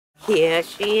Here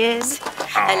she is,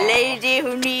 a lady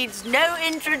who needs no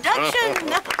introduction.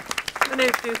 No,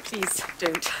 please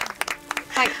don't.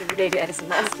 Thank you, Lady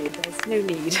Edison. Honestly, there's no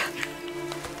need.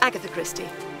 Agatha Christie.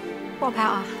 What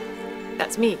about her?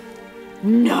 That's me.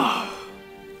 No.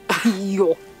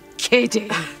 You're kidding.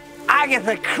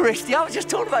 Agatha Christie. I was just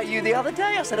talking about you the other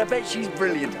day. I said, I bet she's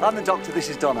brilliant. I'm the Doctor, this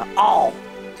is Donna. Oh,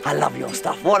 I love your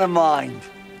stuff. What a mind.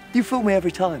 You fool me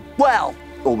every time. Well,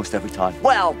 almost every time.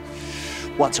 Well,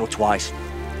 once or twice.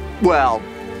 Well,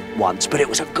 once, but it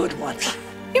was a good one.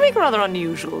 You make a rather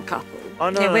unusual couple. Oh,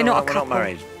 no, Yeah, we're not a we're couple. not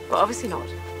married. Well, obviously not.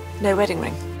 No wedding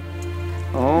ring.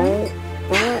 Oh,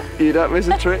 you don't miss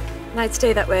a trick. And I'd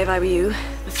stay that way if I were you.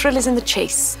 The thrill is in the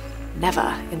chase,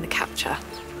 never in the capture.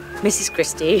 Mrs.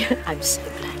 Christie, I'm so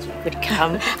glad you could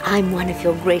come. I'm one of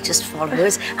your greatest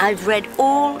followers. I've read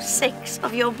all 6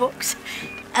 of your books.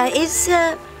 Is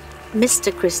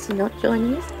Mr. Christie not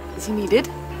joining us? Is he needed?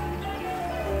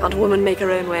 Can't a woman make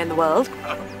her own way in the world?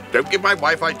 Don't give my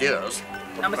wife ideas.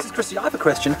 Now, Mrs. Christie, I have a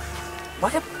question.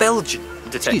 Why a Belgian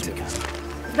detective?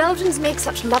 Belgians make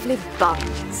such lovely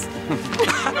buns.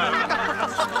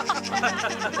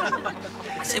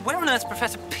 I said, where on earth's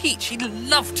Professor Peach? He'd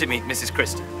love to meet Mrs.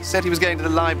 Christie. He said he was going to the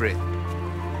library.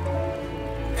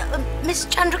 Miss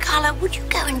Chandrakala, would you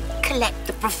go and collect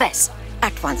the professor?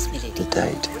 At once, milady. The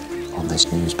date on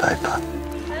this newspaper.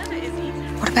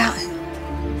 What about it?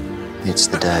 It's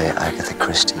the day Agatha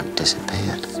Christie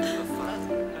disappeared.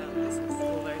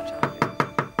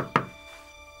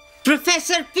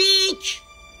 Professor Peach!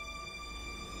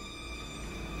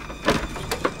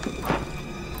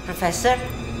 Professor?